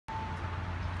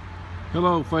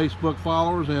Hello Facebook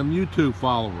followers and YouTube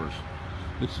followers.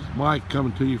 This is Mike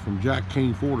coming to you from Jack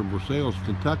King Ford in Versailles,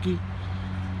 Kentucky.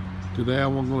 Today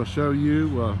I'm going to show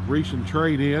you a recent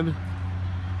trade-in,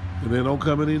 and they don't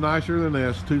come any nicer than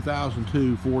this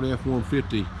 2002 Ford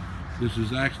F-150. This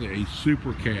is actually a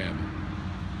super cab.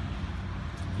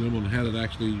 Someone had it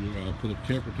actually put a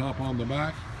temper top on the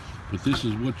back, but this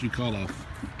is what you call a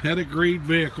pedigreed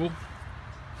vehicle,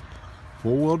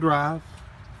 four-wheel drive.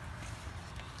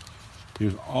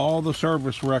 Here's all the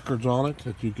service records on it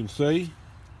that you can see.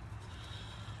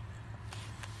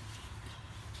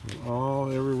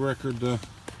 Every record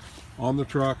on the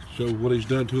truck shows what he's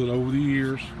done to it over the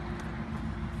years.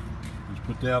 He's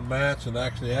put down mats and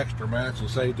actually extra mats and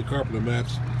saved the carpeted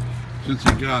mats since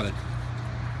he got it.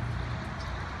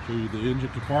 Show you the engine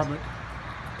compartment.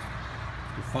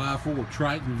 The 5.4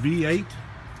 Triton V8,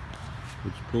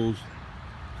 which pulls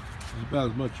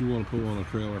about as much you want to pull on a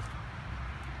trailer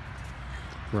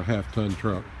for a half-ton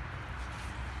truck.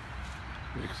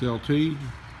 XLT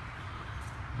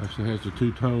actually has the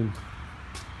two-tone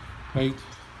paint.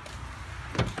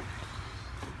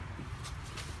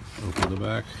 Open the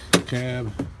back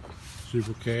cab,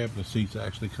 super cab, the seats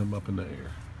actually come up in the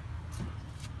air.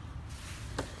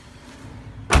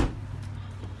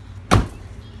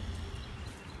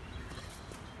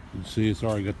 You can see it's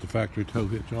already got the factory tow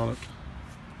hitch on it.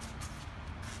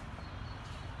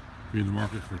 If you're in the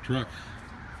market for a truck,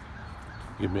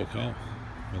 give me a call.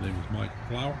 My name is Mike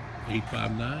Flower,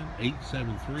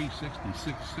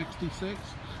 859-873-6666.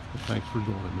 Thanks for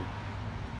joining me.